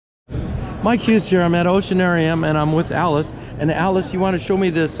Mike Hughes here. I'm at Oceanarium and I'm with Alice. And Alice, you want to show me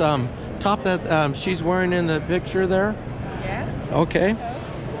this top that she's wearing in the picture there? Yeah. Okay.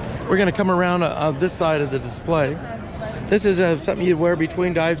 We're going to come around this side of the display. This is something you'd wear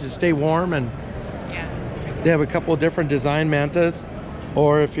between dives to stay warm, and Yeah. they have a couple of different design mantas,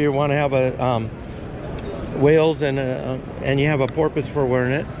 or if you want to have a whales and you have a porpoise for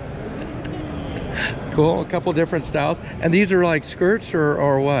wearing it. Cool, a couple different styles. And these are like skirts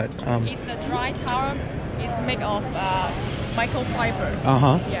or what? It's the dry towel. It's made of microfiber.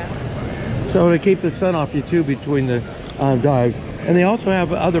 Uh-huh. Yeah. So to keep the sun off you too between the dives. And they also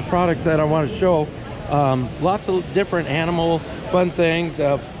have other products that I want to show. Lots of different animal fun things,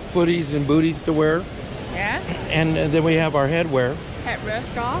 footies and booties to wear. Yeah. And then we have our headwear. Headwear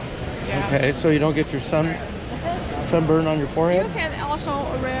scarf. Yeah. Okay, so you don't get your sunburn on your You forehead? can also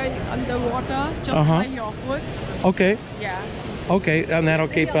wear it underwater, just like your foot. Okay. Yeah. Okay, and that'll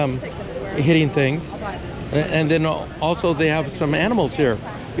keep hitting things. And then also they have some animals here.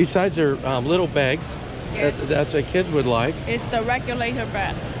 Besides their little bags that the kids would like. It's the regulator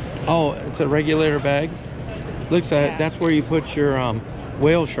bags. Oh, it's a regulator bag. Looks at that's where you put your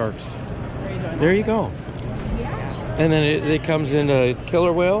whale sharks. There you go. And then it comes in a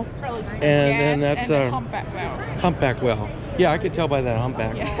killer whale, and then that's a humpback whale. Humpback whale. Yeah, I could tell by that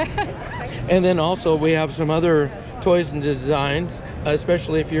humpback. Yeah. And then also we have some other toys and designs,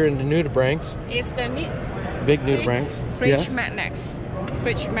 especially if you're into nudibranchs. It's the Big nudibranchs. fridge magnets.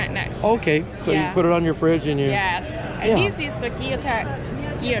 Fridge magnets. Okay, so you put it on your fridge and you. Yes. And this is the gear tag.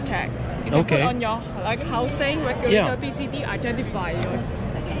 Gear tag. You can put on your housing, regulator, PCD, identifier.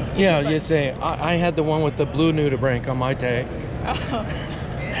 Yeah, you'd say I had the one with the blue nudibranch on my tag.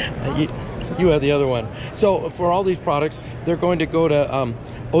 You had the other one. So for all these products, they're going to go to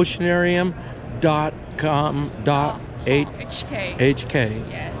oceanarium.com.hk. HK.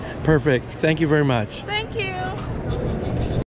 Yes. Perfect. Thank you very much. Thank you.